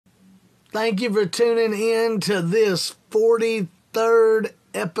Thank you for tuning in to this 43rd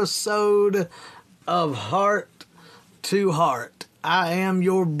episode of Heart to Heart. I am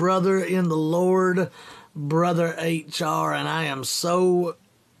your brother in the Lord, Brother HR, and I am so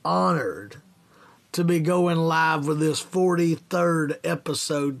honored to be going live with this 43rd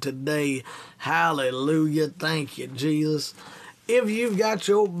episode today. Hallelujah. Thank you, Jesus. If you've got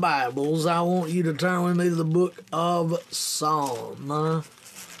your Bibles, I want you to turn with me to the book of Psalm.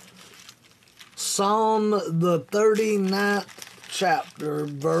 Psalm, the 39th chapter,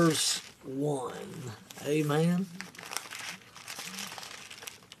 verse 1. Amen.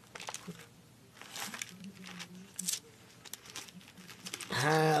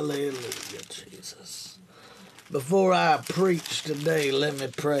 Hallelujah, Jesus. Before I preach today, let me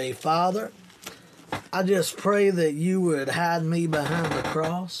pray. Father, I just pray that you would hide me behind the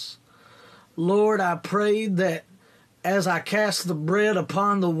cross. Lord, I pray that as I cast the bread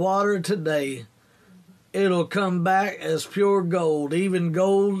upon the water today, it'll come back as pure gold, even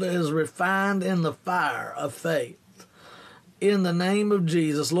gold as refined in the fire of faith. In the name of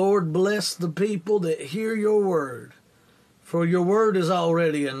Jesus, Lord, bless the people that hear your word, for your word is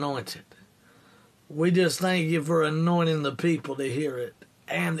already anointed. We just thank you for anointing the people to hear it,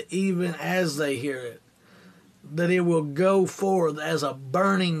 and even as they hear it, that it will go forth as a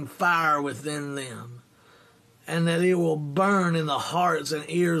burning fire within them, and that it will burn in the hearts and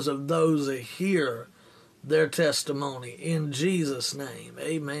ears of those that hear their testimony. In Jesus' name,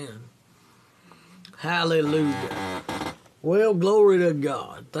 amen. Hallelujah. Well, glory to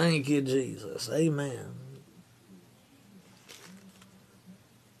God. Thank you, Jesus. Amen.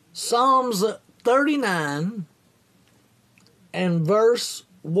 Psalms 39 and verse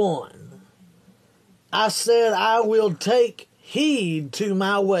 1. I said, I will take heed to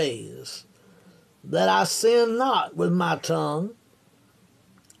my ways, that I sin not with my tongue.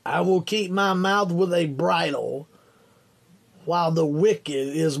 I will keep my mouth with a bridle, while the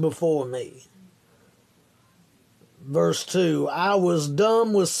wicked is before me. Verse 2, I was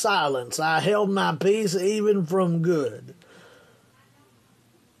dumb with silence. I held my peace even from good,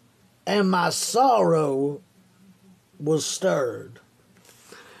 and my sorrow was stirred.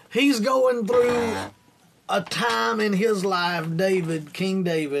 He's going through a time in his life, King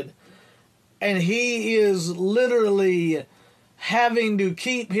David, and he is literally having to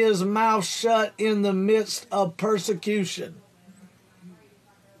keep his mouth shut in the midst of persecution.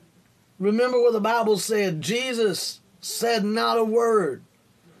 Remember what the Bible said. Jesus said not a word.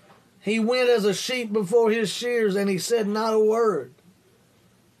 He went as a sheep before his shears, and he said not a word.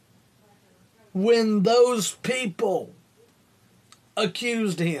 When those people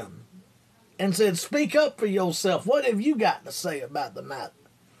accused him and said, speak up for yourself. What have you got to say about the matter?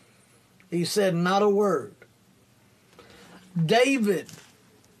 He said not a word. David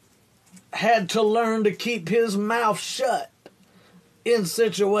had to learn to keep his mouth shut in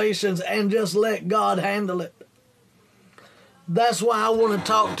situations and just let God handle it. That's why I want to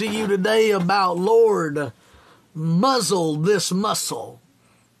talk to you today about, Lord, muzzle this muscle.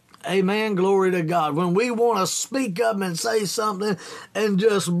 Amen. Glory to God. When we want to speak up and say something and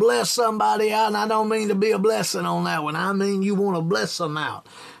just bless somebody out, and I don't mean to be a blessing on that one. I mean you want to bless them out.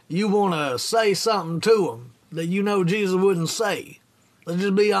 You want to say something to them that you know Jesus wouldn't say. Let's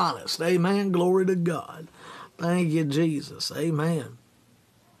just be honest. Amen. Glory to God. Thank you, Jesus. Amen.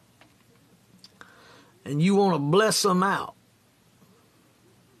 And you want to bless them out.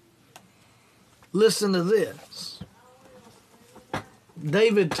 Listen to this.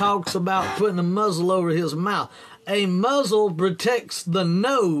 David talks about putting a muzzle over his mouth. A muzzle protects the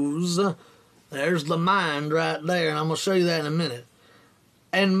nose. There's the mind right there, and I'm going to show you that in a minute.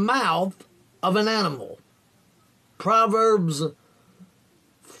 And mouth of an animal. Proverbs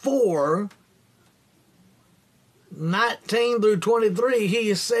 4:19 through 23,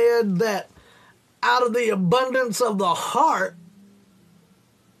 he said that out of the abundance of the heart,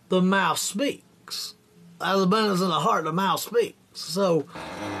 the mouth speaks. Out of the abundance of the heart, the mouth speaks. So,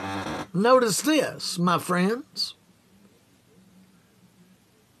 notice this, my friends.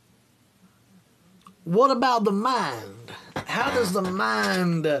 What about the mind? How does the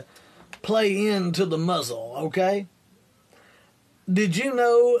mind play into the muzzle, okay? Did you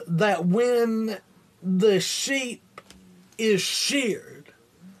know that when the sheep is sheared,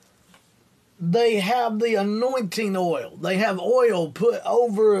 they have the anointing oil. They have oil put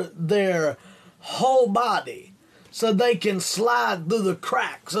over their whole body so they can slide through the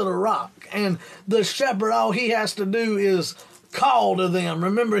cracks of the rock. And the shepherd, all he has to do is call to them.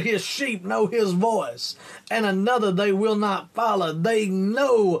 Remember, his sheep know his voice, and another they will not follow. They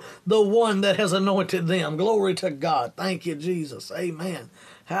know the one that has anointed them. Glory to God. Thank you, Jesus. Amen.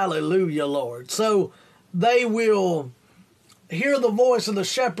 Hallelujah, Lord. So they will hear the voice of the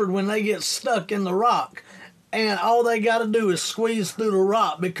shepherd when they get stuck in the rock. And all they got to do is squeeze through the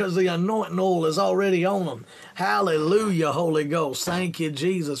rock because the anointing oil is already on them. Hallelujah, Holy Ghost. Thank you,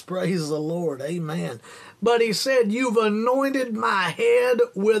 Jesus. Praise the Lord. Amen. But he said, you've anointed my head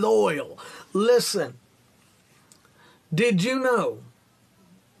with oil. Listen, did you know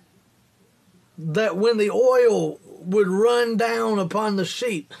that when the oil would run down upon the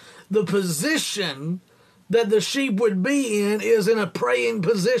sheep, the position that the sheep would be in is in a praying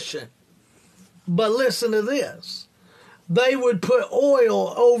position? But listen to this. They would put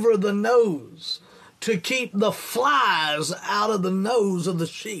oil over the nose to keep the flies out of the nose of the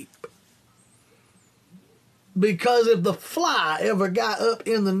sheep. Because if the fly ever got up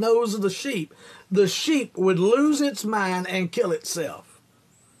in the nose of the sheep would lose its mind and kill itself.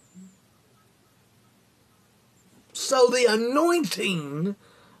 So the anointing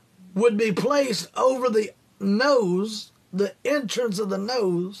would be placed over the nose, the entrance of the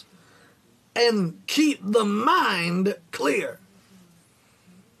nose, and keep the mind clear.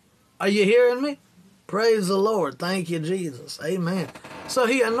 Are you hearing me? Praise the Lord. Thank you, Jesus. Amen. So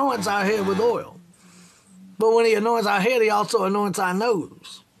he anoints our head with oil. But when he anoints our head, he also anoints our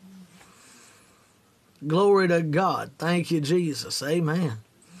nose. Glory to God. Thank you, Jesus. Amen.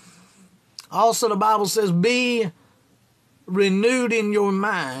 Also, the Bible says, be renewed in your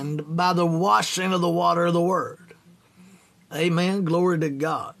mind by the washing of the water of the word. Amen. Glory to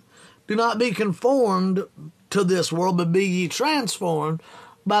God. Do not be conformed to this world, but be ye transformed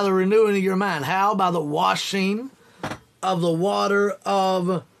by the renewing of your mind. How? By the washing of the water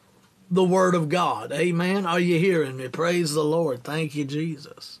of the Word of God. Amen. Are you hearing me? Praise the Lord. Thank you,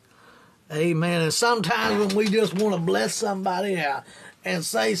 Jesus. Amen. And sometimes when we just want to bless somebody out and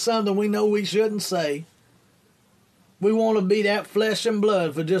say something we know we shouldn't say, we want to be that flesh and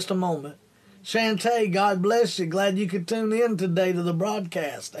blood for just a moment. Shantae, God bless you. Glad you could tune in today to the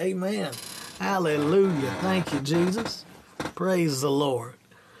broadcast. Amen. Hallelujah. Thank you, Jesus. Praise the Lord.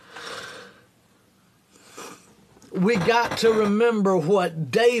 We got to remember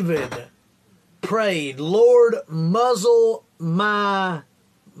what David prayed. Lord, muzzle my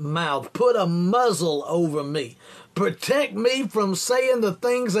mouth. Put a muzzle over me. Protect me from saying the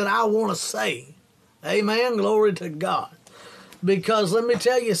things that I want to say. Amen. Glory to God. Because let me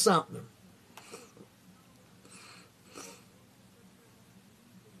tell you something.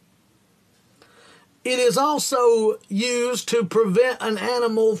 It is also used to prevent an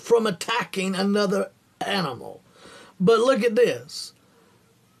animal from attacking another animal. But look at this.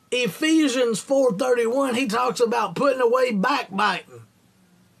 Ephesians 4:31, he talks about putting away backbiting.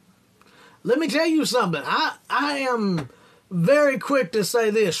 Let me tell you something. I am very quick to say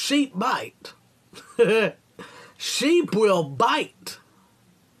this. Sheep bite. Sheep will bite.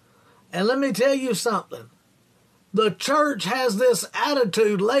 And let me tell you something. The church has this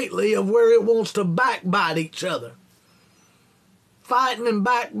attitude lately of where it wants to backbite each other. Fighting and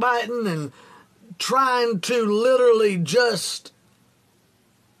backbiting and trying to literally just,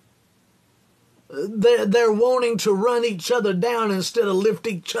 they're wanting to run each other down instead of lift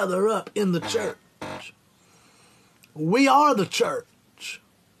each other up in the church. We are the church.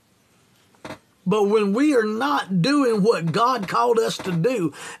 But when we are not doing what God called us to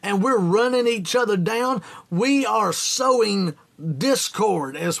do and we're running each other down, we are sowing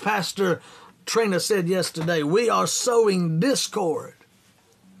discord, as Pastor Trina said yesterday. We are sowing discord.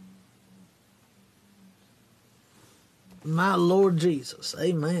 My Lord Jesus.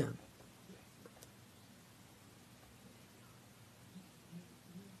 Amen.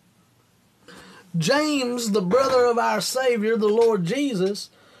 James, the brother of our Savior, the Lord Jesus,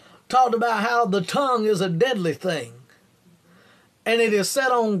 talked about how the tongue is a deadly thing. And it is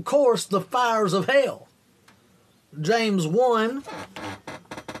set on course the fires of hell. James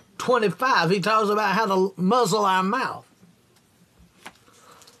 1:25, he talks about how to muzzle our mouth.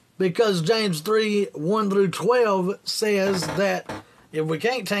 Because James 3:1-12 says that if we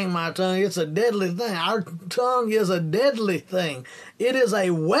can't tame our tongue, it's a deadly thing. Our tongue is a deadly thing. It is a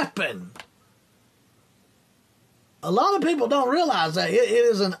weapon. A lot of people don't realize that. It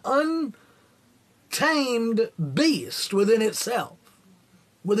is an untamed beast within itself,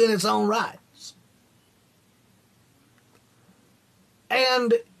 within its own rights.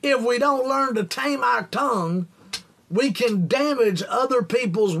 And if we don't learn to tame our tongue, we can damage other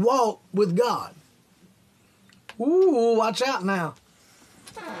people's walk with God. Ooh, watch out now.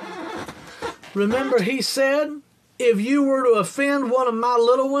 Remember, he said, if you were to offend one of my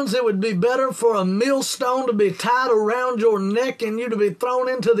little ones, it would be better for a millstone to be tied around your neck and you to be thrown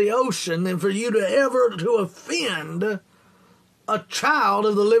into the ocean than for you to ever to offend a child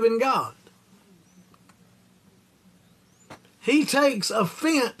of the living God. He takes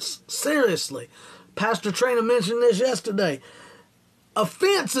offense seriously. Pastor Trina mentioned this yesterday.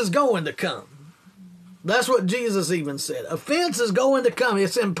 Offense is going to come. That's what Jesus even said. Offense is going to come.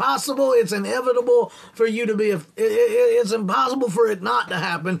 It's impossible. It's inevitable for you to be. It's impossible for it not to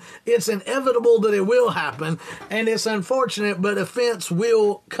happen. It's inevitable that it will happen. And it's unfortunate, but offense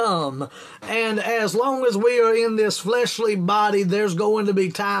will come. And as long as we are in this fleshly body, there's going to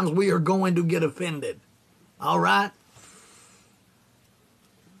be times we are going to get offended. All right?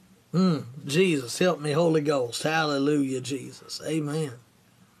 Jesus, help me, Holy Ghost. Hallelujah, Jesus. Amen.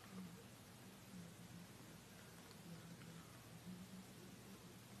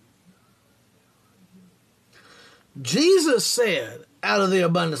 Jesus said, out of the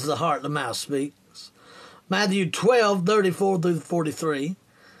abundance of the heart, the mouth speaks. Matthew 12:34 through 43.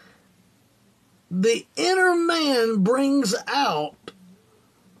 The inner man brings out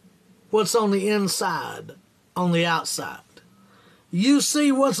what's on the inside, on the outside. You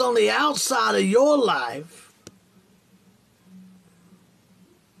see what's on the outside of your life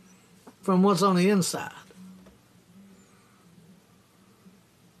from what's on the inside.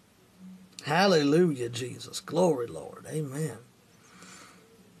 Hallelujah, Jesus. Glory, Lord. Amen.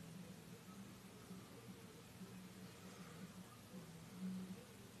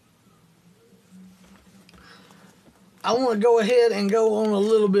 I want to go ahead and go on a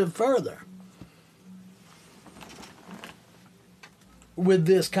little bit further with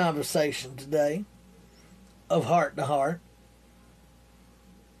this conversation today of heart to heart.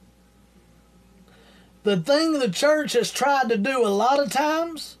 The thing the church has tried to do a lot of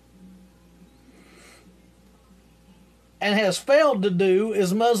times and has failed to do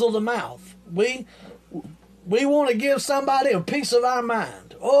is muzzle the mouth. We want to give somebody a piece of our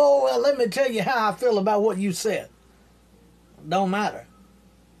mind. Oh, well, let me tell you how I feel about what you said. Don't matter.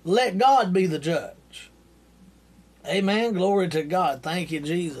 Let God be the judge. Amen. Glory to God. Thank you,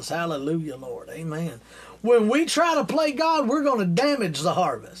 Jesus. Hallelujah, Lord. Amen. When we try to play God, we're going to damage the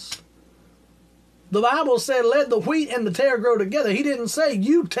harvest. The Bible said, let the wheat and the tare grow together. He didn't say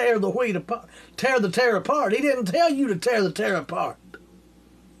you tear the wheat apart, tear the tare apart. He didn't tell you to tear the tare apart.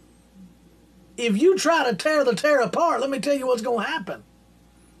 If you try to tear the tare apart, let me tell you what's going to happen.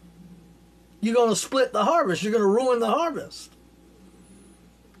 You're going to split the harvest. You're going to ruin the harvest.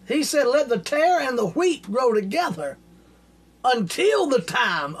 He said, let the tare and the wheat grow together until the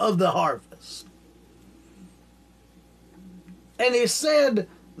time of the harvest. And he said,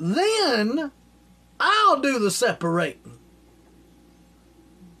 then I'll do the separating.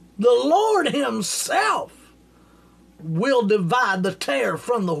 The Lord himself will divide the tare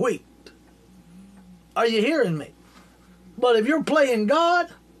from the wheat. Are you hearing me? But if you're playing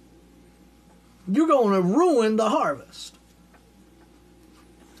God, you're going to ruin the harvest.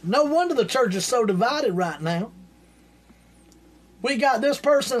 No wonder the church is so divided right now. We got this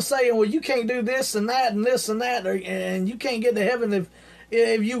person saying, well, you can't do this and that and this and that, and you can't get to heaven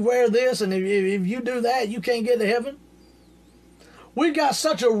if you wear this, and if you do that, you can't get to heaven. We've got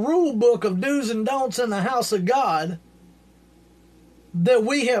such a rule book of do's and don'ts in the house of God that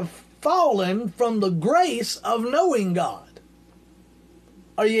we have fallen from the grace of knowing God.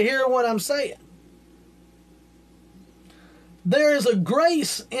 Are you hearing what I'm saying? There is a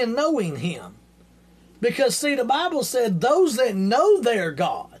grace in knowing him. Because, see, the Bible said, those that know their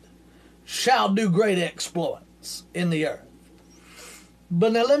God shall do great exploits in the earth.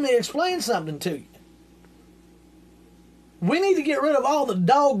 But now let me explain something to you. We need to get rid of all the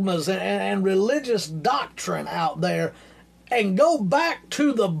dogmas and religious doctrine out there and go back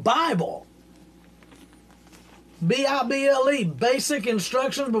to the Bible. B-I-B-L-E, basic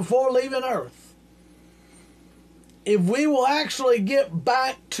instructions before leaving earth. If we will actually get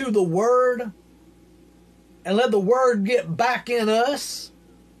back to the Word and let the Word get back in us,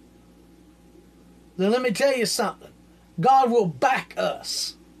 then let me tell you something. God will back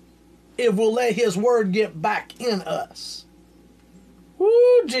us if we'll let His Word get back in us.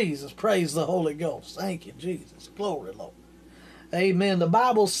 Woo, Jesus. Praise the Holy Ghost. Thank you, Jesus. Glory, Lord. Amen. The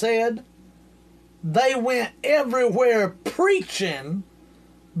Bible said they went everywhere preaching,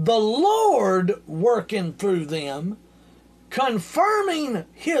 the Lord working through them, confirming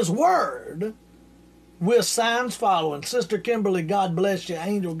His Word with signs following. Sister Kimberly, God bless you.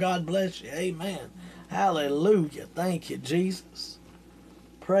 Angel, God bless you. Amen. Hallelujah. Thank you, Jesus.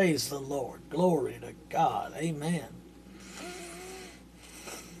 Praise the Lord. Glory to God. Amen.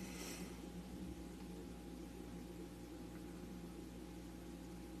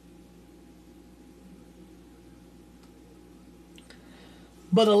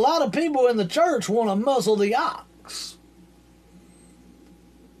 But a lot of people in the church want to muzzle the ox.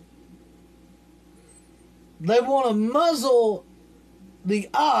 They want to muzzle the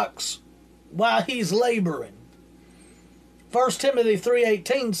ox while he's laboring. 1 Timothy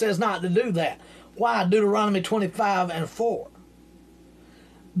 3:18 says not to do that. Why? Deuteronomy 25:4.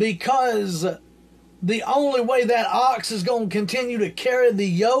 Because the only way that ox is going to continue to carry the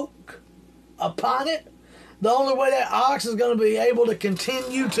yoke upon it, the only way that ox is going to be able to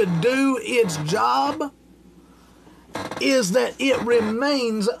continue to do its job, is that it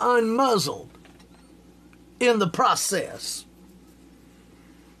remains unmuzzled in the process.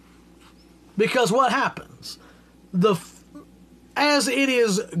 Because what happens? As it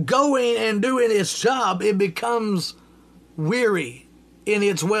is going and doing its job, it becomes weary in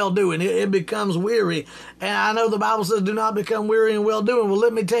its well-doing. It becomes weary. And I know the Bible says do not become weary in well-doing. Well,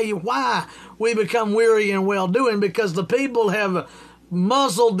 let me tell you why we become weary in well-doing. Because the people have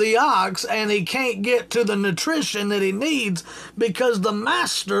muzzled the ox and he can't get to the nutrition that he needs, because the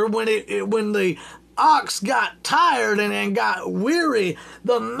master, when the ox got tired and got weary,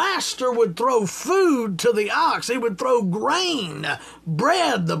 the master would throw food to the ox. He would throw grain,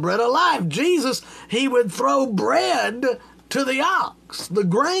 bread, the bread of life. Jesus, he would throw bread to the ox, the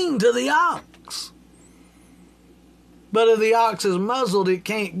grain to the ox. But if the ox is muzzled, it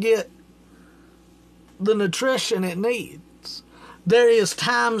can't get the nutrition it needs. There is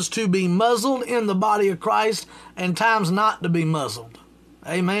times to be muzzled in the body of Christ and times not to be muzzled.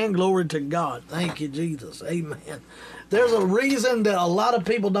 Amen. Glory to God. Thank you, Jesus. Amen. There's a reason that a lot of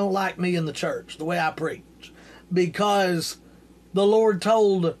people don't like me in the church, the way I preach. Because the Lord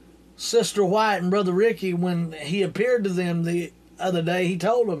told Sister White and Brother Ricky, when he appeared to them the other day, he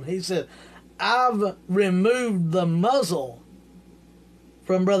told them, he said, I've removed the muzzle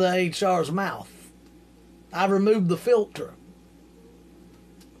from Brother H.R.'s mouth. I've removed the filter.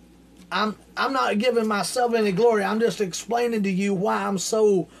 I'm not giving myself any glory. I'm just explaining to you why I'm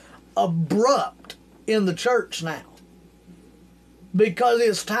so abrupt in the church now. Because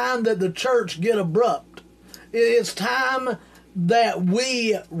it's time that the church get abrupt. It's time that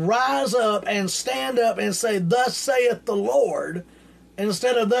we rise up and stand up and say, thus saith the Lord,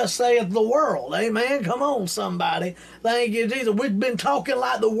 instead of thus saith the world. Amen? Come on, somebody. Thank you, Jesus. We've been talking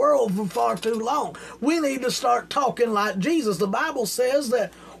like the world for far too long. We need to start talking like Jesus. The Bible says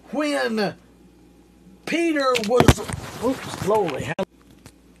that when Peter was, oops, glory.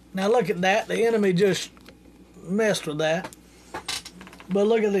 Now look at that. The enemy just messed with that. But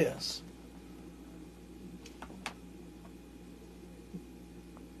look at this.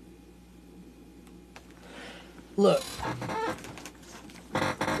 Look.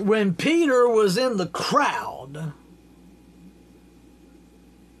 When Peter was in the crowd,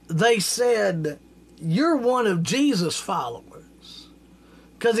 they said, you're one of Jesus' followers.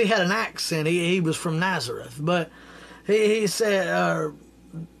 Because he had an accent. He was from Nazareth. But he said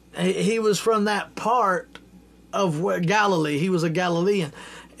he was from that part of Galilee. He was a Galilean.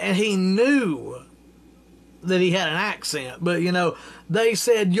 And he knew that he had an accent. But, you know, they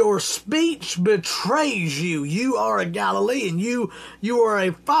said, your speech betrays you. You are a Galilean. You are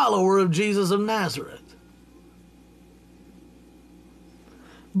a follower of Jesus of Nazareth.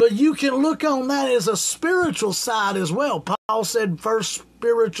 But you can look on that as a spiritual side as well. Paul said first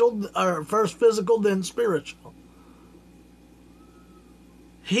spiritual, or first physical, then spiritual.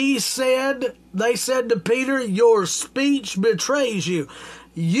 They said to Peter, your speech betrays you.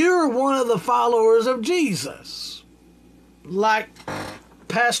 You're one of the followers of Jesus. Like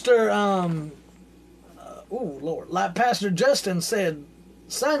Pastor, like Pastor Justin said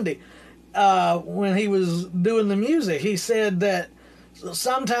Sunday, when he was doing the music, he said that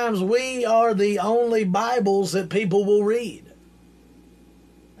sometimes we are the only Bibles that people will read.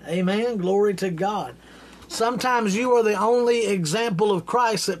 Amen. Glory to God. Sometimes you are the only example of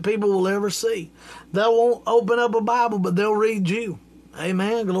Christ that people will ever see. They won't open up a Bible, but they'll read you.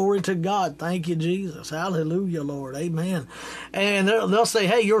 Amen. Glory to God. Thank you, Jesus. Hallelujah, Lord. Amen. And they'll say,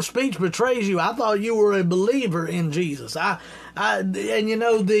 hey, your speech betrays you. I thought you were a believer in Jesus. And you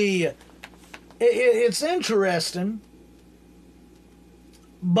know, it's interesting.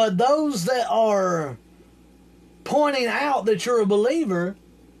 But those that are pointing out that you're a believer,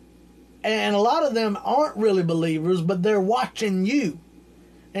 and a lot of them aren't really believers, but they're watching you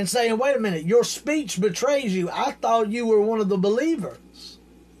and saying, wait a minute, your speech betrays you. I thought you were one of the believers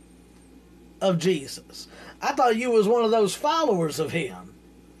of Jesus. I thought you was one of those followers of him.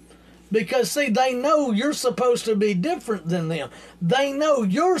 Because, see, they know you're supposed to be different than them. They know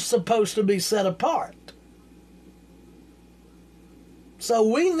you're supposed to be set apart. So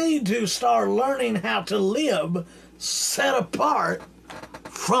we need to start learning how to live set apart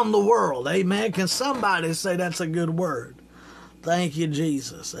from the world. Amen. Can somebody say that's a good word? Thank you,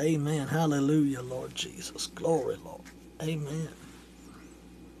 Jesus. Amen. Hallelujah, Lord Jesus. Glory, Lord. Amen.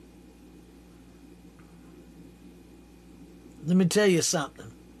 Let me tell you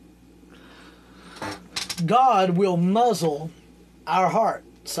something. God will muzzle our heart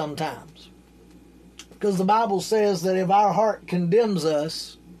sometimes. Because the Bible says that if our heart condemns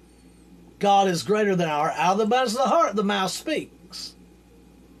us, God is greater than our. Out of the abundance of the heart, the mouth speaks.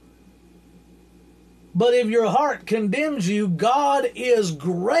 But if your heart condemns you, God is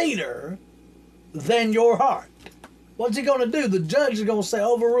greater than your heart. What's he going to do? The judge is going to say,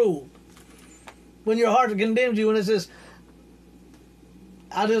 overruled. When your heart condemns you and it says,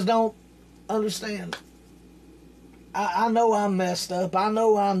 I just don't understand. I know I'm messed up. I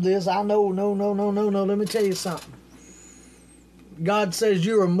know I'm this. I know, no. Let me tell you something. God says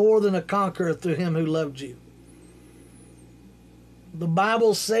you are more than a conqueror through him who loved you. The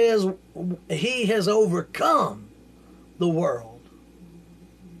Bible says he has overcome the world.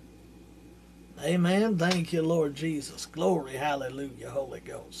 Amen. Thank you, Lord Jesus. Glory, hallelujah, Holy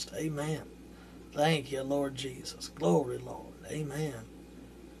Ghost. Amen. Thank you, Lord Jesus. Glory, Lord. Amen.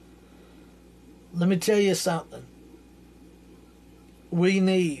 Let me tell you something. We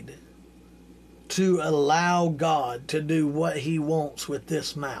need to allow God to do what he wants with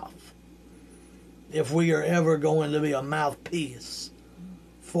this mouth. If we are ever going to be a mouthpiece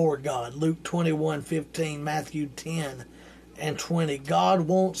for God. Luke 21:15, Matthew 10:20. God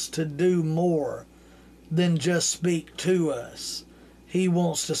wants to do more than just speak to us. He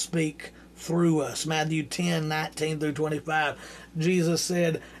wants to speak through us. Matthew 10:19-25. Jesus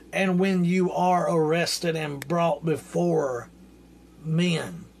said, and when you are arrested and brought before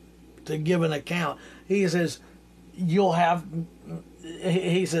men to give an account, he says, do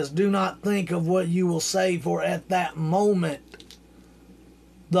not think of what you will say, for at that moment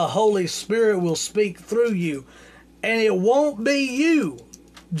the Holy Spirit will speak through you. And it won't be you,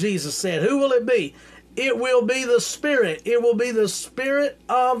 Jesus said. Who will it be? It will be the Spirit. It will be the Spirit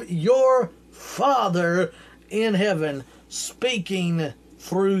of your Father in heaven speaking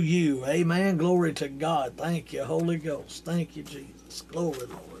through you. Amen. Glory to God. Thank you, Holy Ghost. Thank you, Jesus. Glory,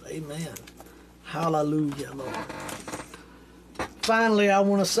 Lord. Amen. Hallelujah, Lord. Finally, I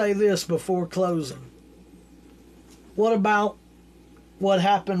want to say this before closing. What about what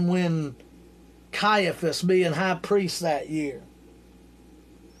happened when Caiaphas, being high priest that year?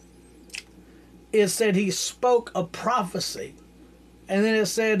 It said he spoke a prophecy. And then it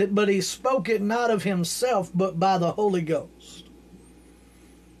said, but he spoke it not of himself, but by the Holy Ghost.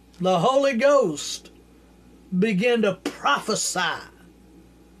 The Holy Ghost began to prophesy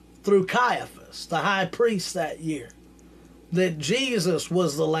through Caiaphas, the high priest that year, that Jesus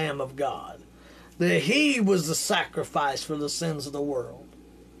was the Lamb of God, that he was the sacrifice for the sins of the world.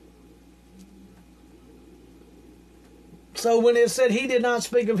 So when it said he did not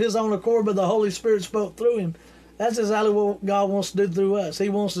speak of his own accord, but the Holy Spirit spoke through him, that's exactly what God wants to do through us. He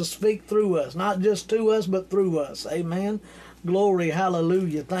wants to speak through us, not just to us, but through us. Amen. Glory,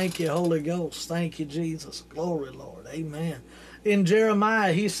 hallelujah. Thank you, Holy Ghost. Thank you, Jesus. Glory, Lord. Amen. In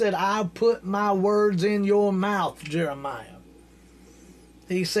Jeremiah, he said, I put my words in your mouth, Jeremiah.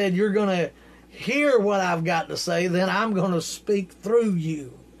 He said, you're going to hear what I've got to say, then I'm going to speak through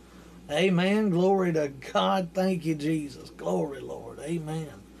you. Amen. Glory to God. Thank you, Jesus. Glory, Lord.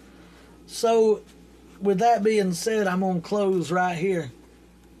 Amen. So, with that being said, I'm going to close right here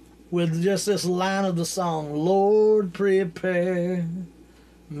with just this line of the song. Lord, prepare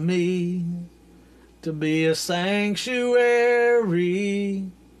me to be a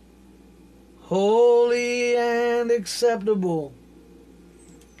sanctuary, holy and acceptable,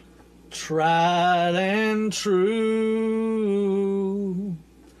 tried and true,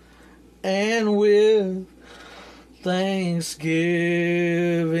 and with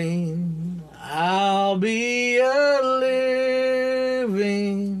thanksgiving I'll be a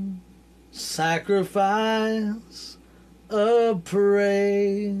living sacrifice of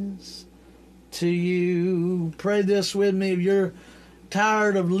praise to you. Pray this with me. If you're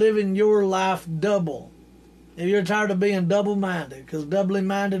tired of living your life double, if you're tired of being double-minded, because doubly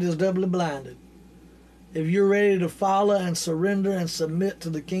minded is doubly blinded, if you're ready to follow and surrender and submit to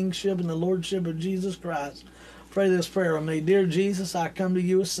the kingship and the lordship of Jesus Christ, pray this prayer with me. Dear Jesus, I come to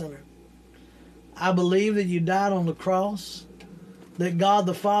you a sinner. I believe that you died on the cross, that God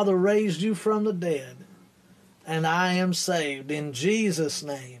the Father raised you from the dead, and I am saved. In Jesus'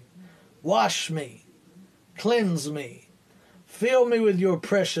 name, wash me, cleanse me, fill me with your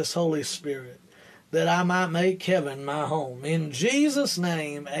precious Holy Spirit, that I might make heaven my home. In Jesus'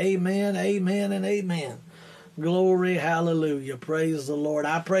 name, amen, amen, and amen. Glory, hallelujah. Praise the Lord.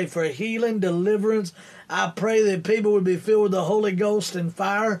 I pray for healing, deliverance. I pray that people would be filled with the Holy Ghost and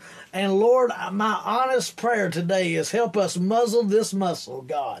fire. And Lord, my honest prayer today is help us muzzle this muscle,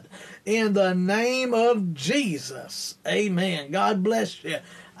 God. In the name of Jesus. Amen. God bless you.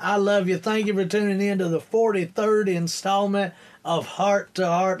 I love you. Thank you for tuning in to the 43rd installment of Heart to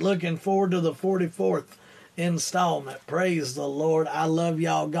Heart. Looking forward to the 44th installment. Praise the Lord. I love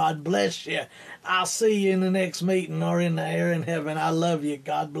y'all. God bless you. I'll see you in the next meeting or in the air in heaven. I love you.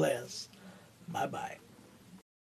 God bless. Bye-bye.